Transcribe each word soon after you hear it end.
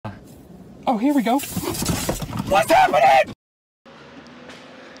Oh, here we go. What's happening?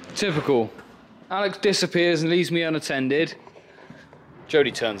 Typical. Alex disappears and leaves me unattended.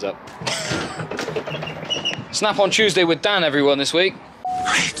 Jody turns up. Snap on Tuesday with Dan, everyone, this week.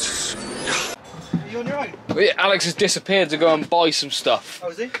 Are you on your own? Alex has disappeared to go and buy some stuff. Oh,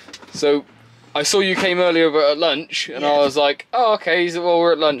 is he? So, I saw you came earlier at lunch, and I was like, oh, okay, well,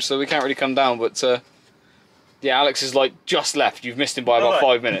 we're at lunch, so we can't really come down, but, yeah, Alex is, like, just left. You've missed him by about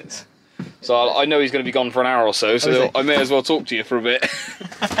 5 minutes. So I know he's going to be gone for an hour or so, so I may as well talk to you for a bit.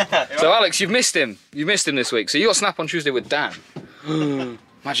 So, Alex, you've missed him. You've missed him this week. So you got Snap on Tuesday with Dan.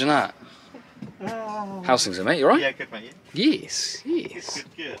 Imagine that. How's things, mate? You alright? Yeah, good, mate. Yes, yes.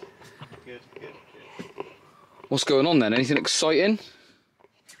 Good. What's going on then? Anything exciting?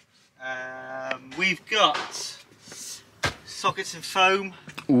 We've got sockets and foam.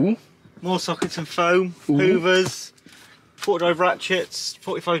 Ooh. More sockets and foam. Ooh. Hoovers. 40-drive ratchets.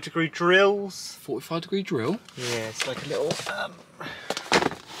 45-degree drills. 45-degree drill? Yeah, it's like a little...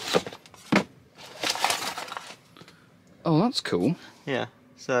 Oh, that's cool. Yeah,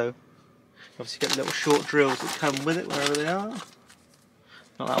 so... Obviously get the little short drills that come with it, wherever they are.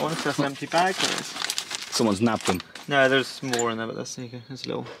 Not that one, so that's an empty bag. Someone's nabbed them. No, there's more in there, but there's a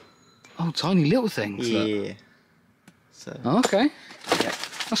little... Oh, tiny little things. Yeah. Look. So... Oh, okay. Yeah.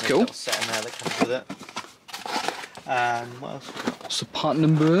 That's cool. A little set in there that comes with it. What else have we got? What's the part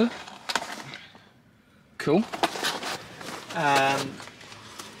number? Cool. So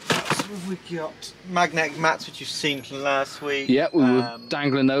we've got magnetic mats, which you've seen from last week. Yeah, we were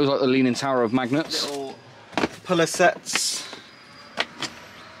dangling those like the Leaning Tower of magnets. Little puller sets.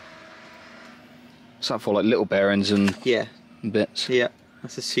 What's that for, like little bearings and bits? Yeah,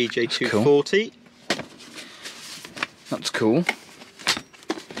 that's a CJ240. That's cool.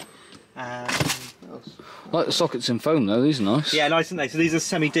 What else? I like the sockets in foam though, these are nice. Yeah, nice, aren't they? So these are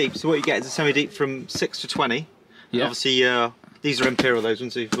semi-deep. So what you get is a semi-deep from 6 to 20. Yeah. Obviously, these are Imperial, those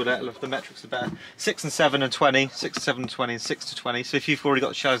ones, so you've got the metrics are better. 6 and 7 and 20, 6 to 7 and 20, and 6 to 20. So if you've already got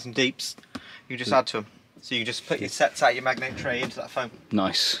the shallows and deeps, you just add to them. So you can just put your sets out your magnetic tray into that foam.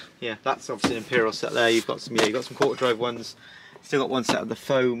 Nice. Yeah, that's obviously an Imperial set there. You've got some, you've got some quarter drive ones. Still got one set of the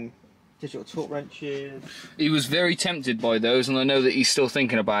foam digital torque wrenches. He was very tempted by those, and I know that he's still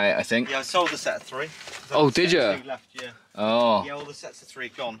thinking about it, I think. Yeah, I sold the set of 3. Oh, did you? Left, yeah. Oh. Yeah, all the sets of 3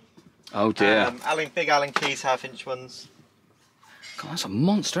 gone. Oh dear. Big Allen keys, 1/2-inch ones. God, that's a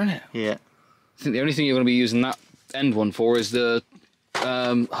monster, isn't it? Yeah. I think the only thing you're going to be using that end one for is the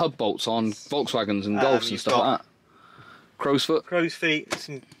hub bolts on Volkswagens and Golfs and stuff like that. Crow's foot. Crow's feet,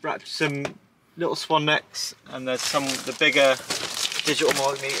 some little swan necks, and there's the bigger digital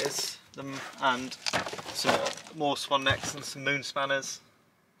multimeters, and some more swan necks and some moon spanners.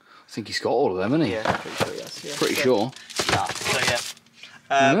 I think he's got all of them, hasn't he? Yeah, pretty sure, yes. Yeah. Pretty sure. Yeah, so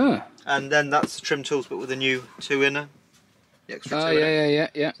Yeah. And then that's the trim tools, but with a new 2 inner. The extra 2 Oh, inner.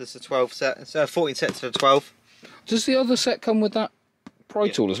 yeah. So it's a 12 set. It's 14 sets for 12. Does the other set come with that pry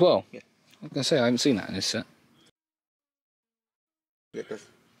tool as well? Yeah. I was going to say, I haven't seen that in this set. Yeah, it does.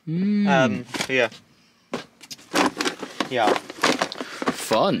 Mm. Yeah.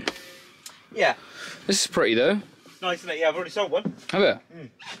 Fun. Yeah. This is pretty though. Nice, isn't it? Yeah, I've already sold one. Have you?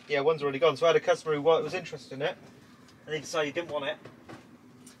 Yeah, one's already gone. So I had a customer who was interested in it, and he decided he didn't want it.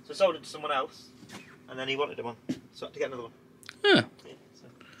 So I sold it to someone else, and then he wanted one. So I had to get another one. Yeah. Yeah, so.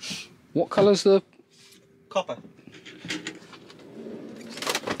 What colour's the... Copper.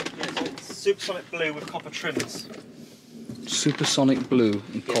 Yeah, it's supersonic blue with copper trims. Supersonic blue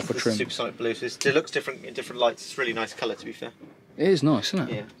and copper trim. Supersonic blue. So it looks different in different lights. It's a really nice colour, to be fair. It is nice, isn't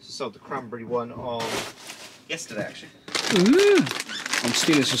it? Yeah. So sold the cranberry one on yesterday, actually. Ooh. I'm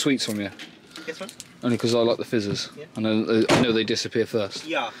stealing some sweets from you. Guess what? Only because I like the fizzers. Yeah. I know they disappear first.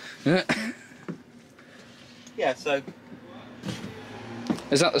 Yeah. Yeah. Yeah. So.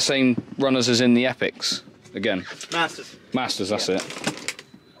 Is that the same runners as in the Epics? Again? Masters. Masters, that's it. I was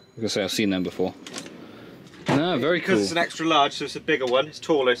going to say I've seen them before. No, very cool. Because it's an extra large, so it's a bigger one. It's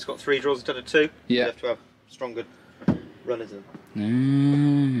taller. It's got 3 drawers instead of 2. Yeah. You have to have stronger runners in.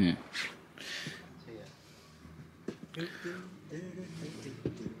 Mm. So, yeah.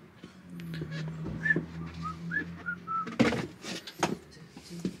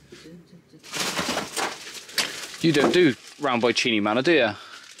 You don't do round by Cheney Manor, do you?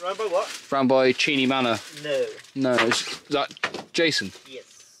 Round by what? Round by Cheney Manor. No. No, is that Jason?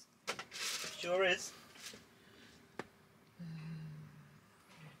 Yes. Sure is.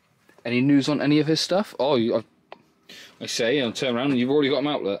 Any news on any of his stuff? Oh, I say, I'll turn around and you've already got an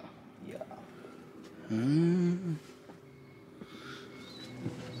outlet. Yeah.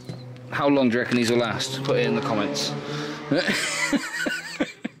 How long do you reckon these will last? Put it in the comments.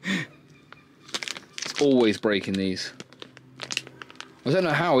 always breaking these. I don't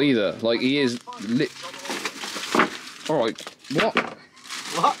know how either. Like, he is Alright, what?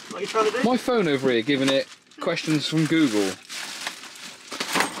 What? What are you trying to do? My phone over here giving it questions from Google.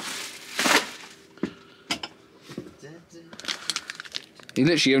 He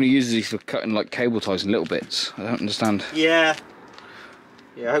literally only uses these for cutting like cable ties in little bits. I don't understand. Yeah.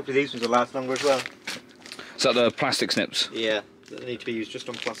 Yeah, hopefully these ones will last longer as well. Is that the plastic snips? Yeah, they need to be used just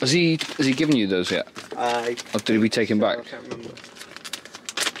on plastic. Has he given you those yet? Or did we take him back? I can't remember.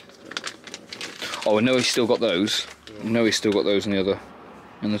 Oh, I know he's still got those. I know he's still got those in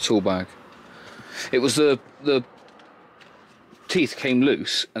the tool bag. It was the teeth came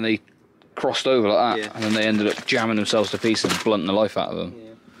loose and they crossed over like that, and then they ended up jamming themselves to pieces and blunting the life out of them.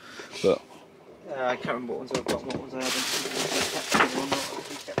 Yeah. But I can't remember what ones I've got and what ones I haven't.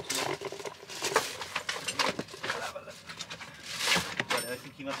 I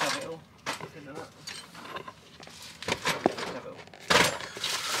think you must have it all.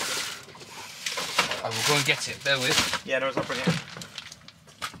 I will go and get it. Bear with. Yeah, no, it's not brilliant.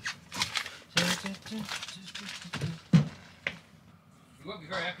 You won't be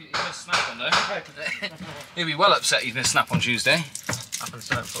very happy that you missed Snap on though. He'll be well upset he's missed Snap on Tuesday. Happens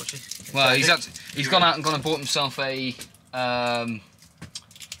to unfortunately. Well, he's gone out and gone and bought himself a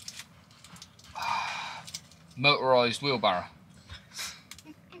motorised wheelbarrow.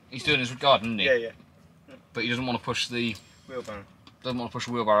 He's doing his garden, isn't he? Yeah, yeah. But he doesn't want to push the Wheelbarrow. doesn't want to push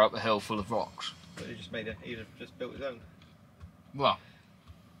a wheelbarrow up the hill full of rocks. But he just made it. He just built his own. Well,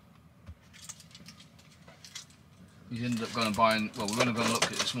 he's ended up going and buying. Well, we're going to go and look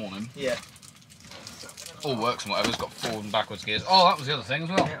at it this morning. Yeah. All works and whatever. It's got forward and backwards gears. Oh, that was the other thing as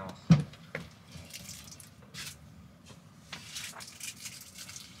well. Yeah.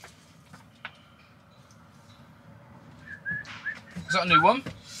 Is that a new one?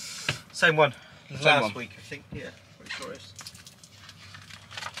 Same one. Same Last one. week, I think. Yeah. Pretty sure it is.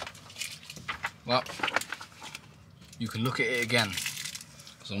 Well, you can look at it again.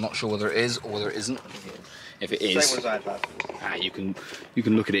 So I'm not sure whether it is or whether it isn't. If it is, Same one as I had last week. you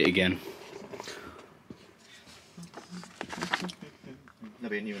can look at it again.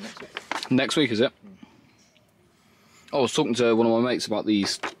 There'll be a new one next week. Next week, is it? I was talking to one of my mates about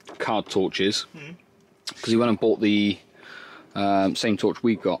these card torches because he went and bought the same torch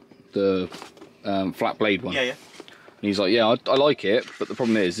we got, the flat blade one. Yeah, yeah. And he's like, yeah, I like it, but the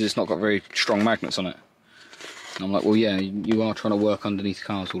problem is it's not got very strong magnets on it. And I'm like, well, yeah, you are trying to work underneath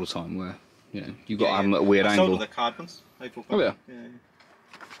cars all the time, where you've got to have them at a weird I angle. sold all the card ones. Oh yeah. Yeah.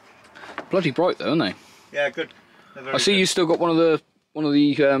 Bloody bright though, aren't they? Yeah, good. I see you still got one of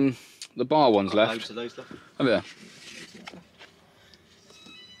the bar ones left. Loads of those left. Oh yeah.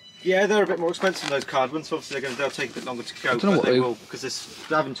 Yeah, they're a bit more expensive than those card ones. So obviously they'll take a bit longer to go. don't know what they they- will, because this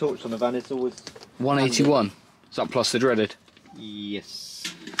having torch on the van, it's always 181. Is that plus the dreaded? yes.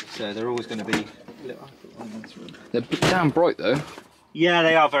 So they're always going to be. They're damn bright though. Yeah,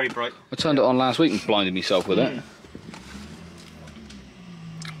 they are very bright. I turned it on last week and blinded myself with it.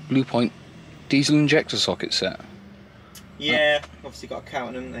 Blue Point diesel injector socket set. Yeah, obviously got a count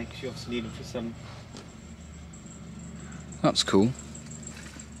on them, haven't they? Because you obviously need them for some. That's cool.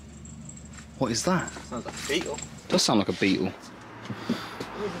 What is that? Sounds like a beetle. Does sound like a beetle.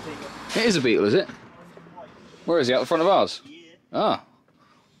 It is a beetle, is it? Where is he? Out the front of ours? Yeah. Ah.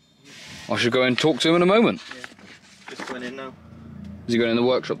 I should go and talk to him in a moment. Yeah. Just went in now. Is he going in the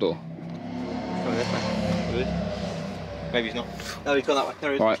workshop door? Go this way. Maybe he's not. No, he's gone that way.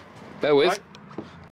 There he is. Right. Bear with. Right.